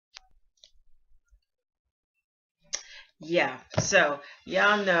Yeah, so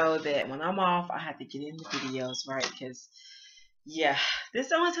y'all know that when I'm off, I have to get into videos, right? Because yeah, this is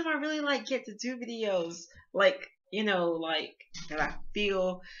the only time I really like get to do videos, like like that I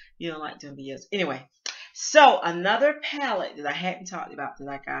feel, like doing videos. Anyway, so another palette that I hadn't talked about that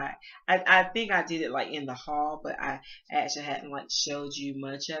I got, I think I did it like in the haul, but I actually hadn't like showed you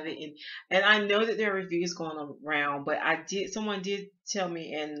much of it, and I know that there are reviews going around, but someone did tell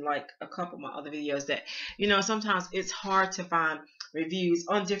me in like a couple of my other videos that sometimes it's hard to find reviews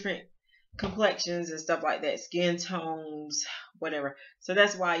on different complexions and stuff like that, skin tones, whatever. So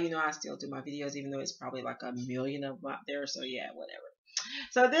that's why I still do my videos, even though it's probably like a million of them out there. So yeah, whatever.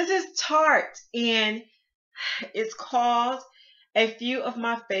 So this is Tarte, and it's called A Few of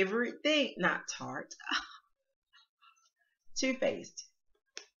My Favorite Things. Not Tarte. Too Faced.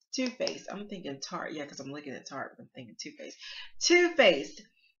 Too Faced. I'm thinking Tarte, yeah, because I'm looking at Tarte, but I'm thinking Too Faced. Too Faced.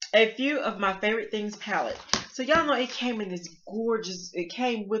 A Few of My Favorite Things palette. So y'all know it came in this gorgeous, it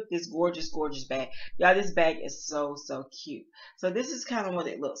came with this gorgeous, gorgeous bag. Y'all, this bag is so, so cute. So this is kind of what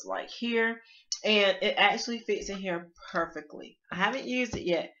it looks like here. And it actually fits in here perfectly. I haven't used it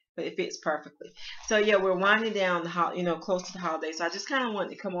yet, but it fits perfectly. So yeah, we're winding down the close to the holiday. So I just kind of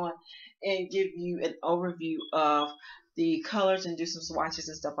wanted to come on and give you an overview of the colors and do some swatches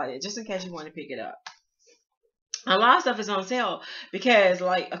and stuff like that, just in case you want to pick it up. A lot of stuff is on sale because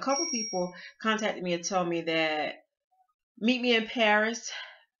like a couple people contacted me and told me that Meet Me in Paris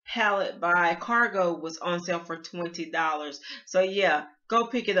palette by Cargo was on sale for $20. So yeah, go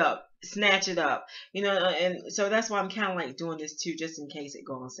pick it up, snatch it up, and so that's why I'm kind of like doing this too, just in case it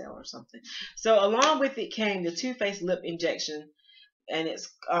go on sale or something. So along with it came the Too Faced lip injection, and it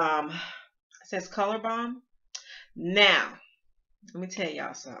says Color Bomb. Now let me tell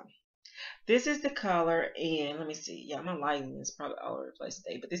y'all something. This is the color, and let me see. Yeah, my lighting is probably all over the place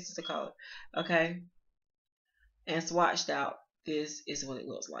today, but this is the color. Okay, and swatched out. This is what it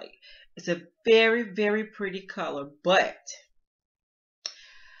looks like. It's a very, very pretty color, but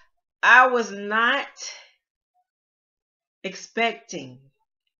I was not expecting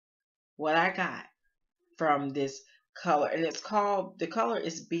what I got from this color, and the color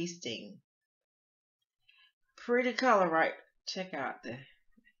is Bee Sting. Pretty color, right? Check out the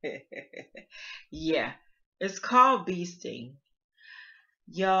yeah, it's called Bee Sting.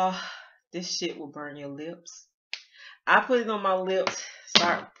 Y'all, this shit will burn your lips. I put it on my lips.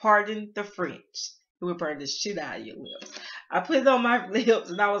 Start pardon the French. It would burn the shit out of your lips. I put it on my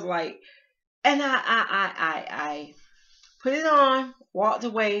lips, and I was like, and I put it on, walked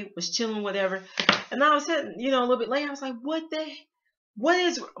away, was chilling, whatever. And all of a sudden, a little bit later, I was like, what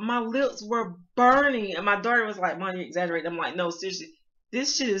is, my lips were burning. And my daughter was like, Mom, you exaggerate. I'm like, no, seriously,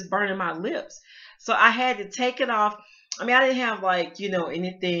 this shit is burning my lips. So I had to take it off. I mean, I didn't have like,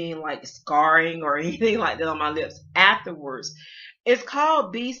 anything like scarring or anything like that on my lips afterwards. It's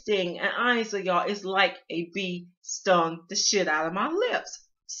called Bee Sting. And honestly, y'all, it's like a bee stung the shit out of my lips.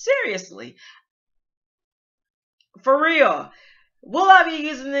 Seriously. For real. Will I be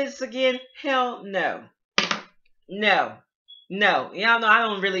using this again? Hell no. No. No. Y'all know I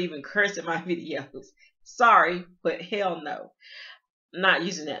don't really even curse in my videos. Sorry, but hell no. I'm not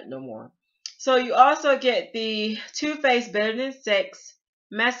using that no more. So you also get the Too Faced Better Than Sex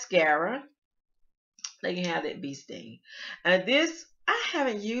mascara. They can have that Bee Sting. And this, I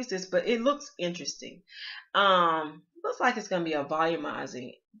haven't used this, but it looks interesting. Looks like it's gonna be a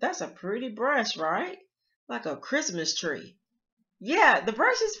volumizing. That's a pretty brush, right? Like a Christmas tree. Yeah, the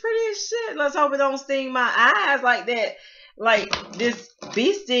brush is pretty as shit. Let's hope it don't sting my eyes like that. Like this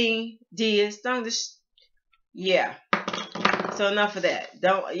Bee Sting did. Stung the yeah. So enough of that.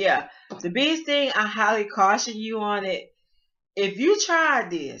 Yeah. The Bee Sting, I highly caution you on it. If you tried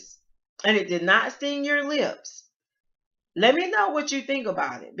this and it did not sting your lips, let me know what you think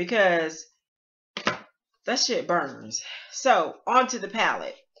about it, because that shit burns. So on to the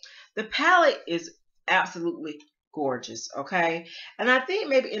palette. The palette is absolutely gorgeous, okay? And I think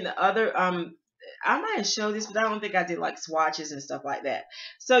maybe in the other I might have showed this, but I don't think I did like swatches and stuff like that.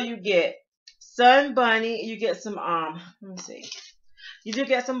 So you get Sun Bunny, you get some let me see. You do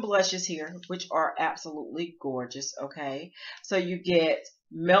get some blushes here, which are absolutely gorgeous, okay? So you get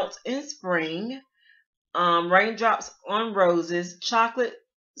Melt in Spring, Raindrops on Roses, Chocolate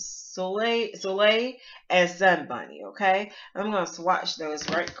Soleil, and Sun Bunny, okay? I'm going to swatch those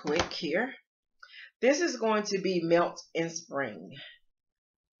right quick here. This is going to be Melt in Spring.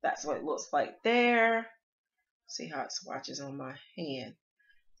 That's what it looks like there. See how it swatches on my hand.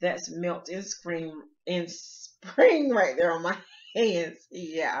 That's Melt in Spring right there on my hands.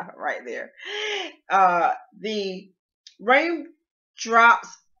 Yeah, right there. The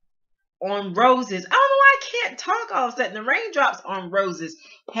Raindrops on Roses. I don't know why I can't talk all of a sudden? The Raindrops on Roses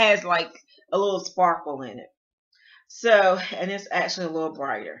has like a little sparkle in it. So, and it's actually a little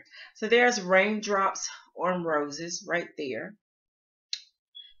brighter. So there's Raindrops on Roses right there.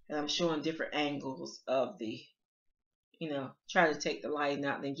 And I'm showing different angles of the, try to take the lighting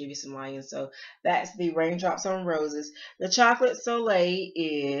out and then give you some lighting. So that's the Raindrops on Roses. The Chocolate Soleil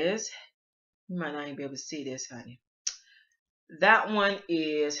is, you might not even be able to see this, honey. That one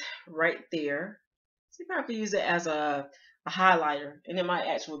is right there. So you probably could use it as a highlighter, and it might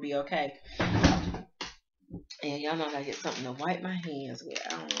actually be okay. And y'all know I gotta get something to wipe my hands with.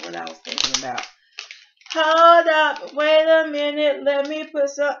 I don't know what I was thinking about. Hold up, wait a minute, let me put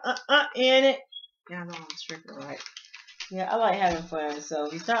some in it. Y'all know I'm tripping, right? Yeah, I like having fun. So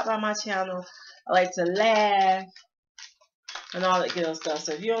if you stop by my channel, I like to laugh and all that good stuff.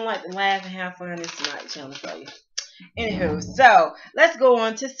 So if you don't like to laugh and have fun, it's not the channel for you. Anywho, so let's go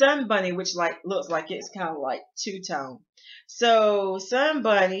on to Sun Bunny, which looks like it's kind of like two-tone. So Sun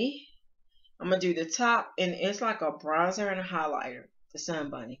Bunny, I'm gonna do the top, and it's like a bronzer and a highlighter. The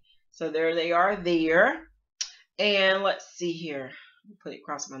Sun Bunny. So there they are there. And let's see here. Put it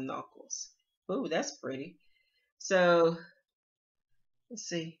across my knuckles. Ooh, that's pretty. So let's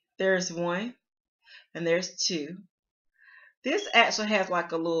see. There's one, and there's two. This actually has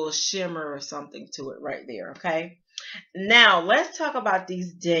like a little shimmer or something to it right there. Okay. Now, let's talk about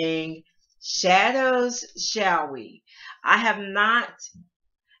these dang shadows, shall we? I haven't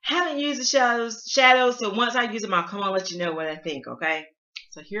used the shadows, so once I use them, I'll come and let you know what I think, okay?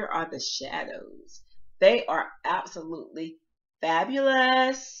 So here are the shadows. They are absolutely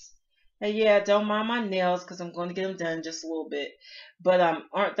fabulous. And yeah, don't mind my nails because I'm going to get them done just a little bit. But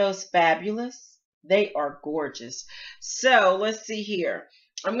aren't those fabulous? They are gorgeous. So let's see here.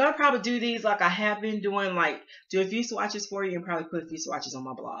 I'm going to probably do these like I have been doing, like do a few swatches for you and probably put a few swatches on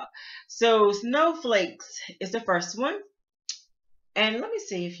my blog. So Snowflakes is the first one. And let me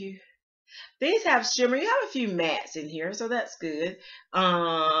see if these have shimmer. You have a few mattes in here, so that's good.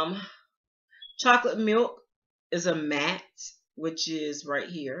 Chocolate Milk is a matte, which is right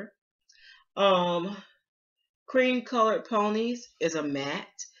here. Cream Colored Ponies is a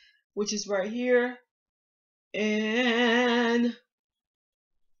matte, which is right here. And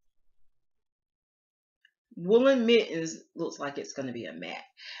Woolen Mittens looks like it's going to be a matte.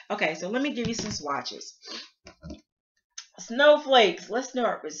 Okay, so let me give you some swatches. Snowflakes. Let's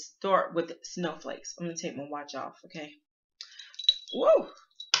start with Snowflakes. I'm going to take my watch off, okay? Woo!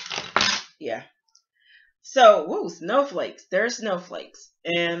 Yeah. So, woo, Snowflakes. There's Snowflakes.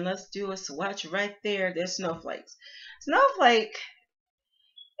 And let's do a swatch right there. There's Snowflakes. Snowflake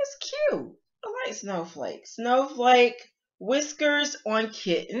is cute. I like Snowflake. Snowflake Whiskers on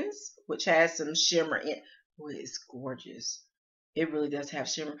Kittens, which has some shimmer in it. Oh, it's gorgeous. It really does have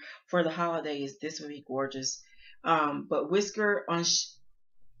shimmer. For the holidays, this would be gorgeous. But Whiskers on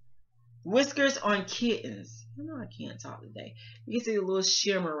Kittens. I know I can't talk today. You can see a little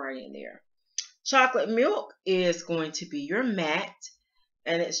shimmer right in there. Chocolate Milk is going to be your matte.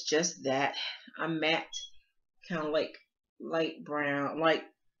 And it's just that. A matte, kind of like light brown, like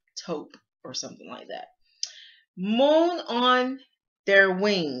taupe or something like that. Moon on Their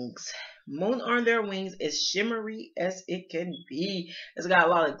Wings. Moon on Their Wings is shimmery as it can be. It's got a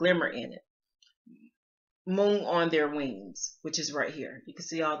lot of glimmer in it. Moon on Their Wings, which is right here. You can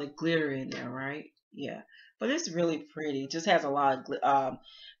see all the glitter in there, right? Yeah. But it's really pretty. It just has a lot of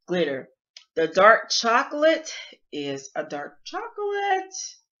glitter. The dark chocolate is a dark chocolate.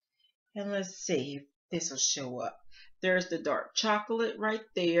 And let's see if this will show up. There's the dark chocolate right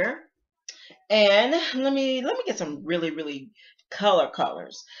there. And let me get some really, really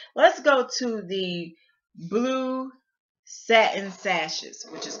colors. Let's go to the blue satin sashes,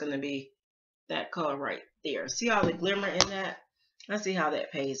 which is going to be that color right there. See all the glimmer in that? Let's see how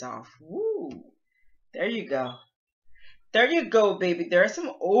that pays off. Woo! There you go. There you go, baby. There's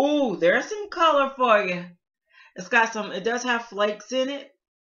some color for you. It does have flakes in it.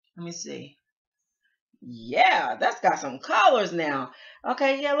 Let me see. Yeah, that's got some colors now.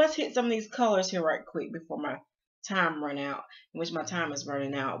 Okay, yeah, let's hit some of these colors here right quick before my time run out, in which my time is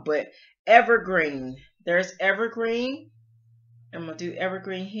running out. But Evergreen. There's Evergreen. I'm going to do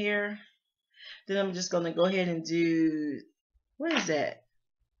Evergreen here. Then I'm just going to go ahead and do, what is that?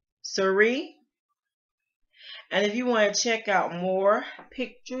 Cerise. And if you want to check out more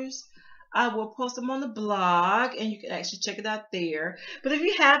pictures, I will post them on the blog, and you can actually check it out there. But if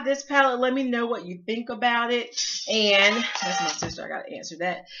you have this palette, let me know what you think about it. And that's my sister. I got to answer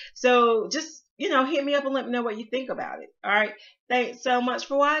that. So just, hit me up and let me know what you think about it. All right. Thanks so much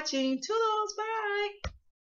for watching. Toodles. Bye.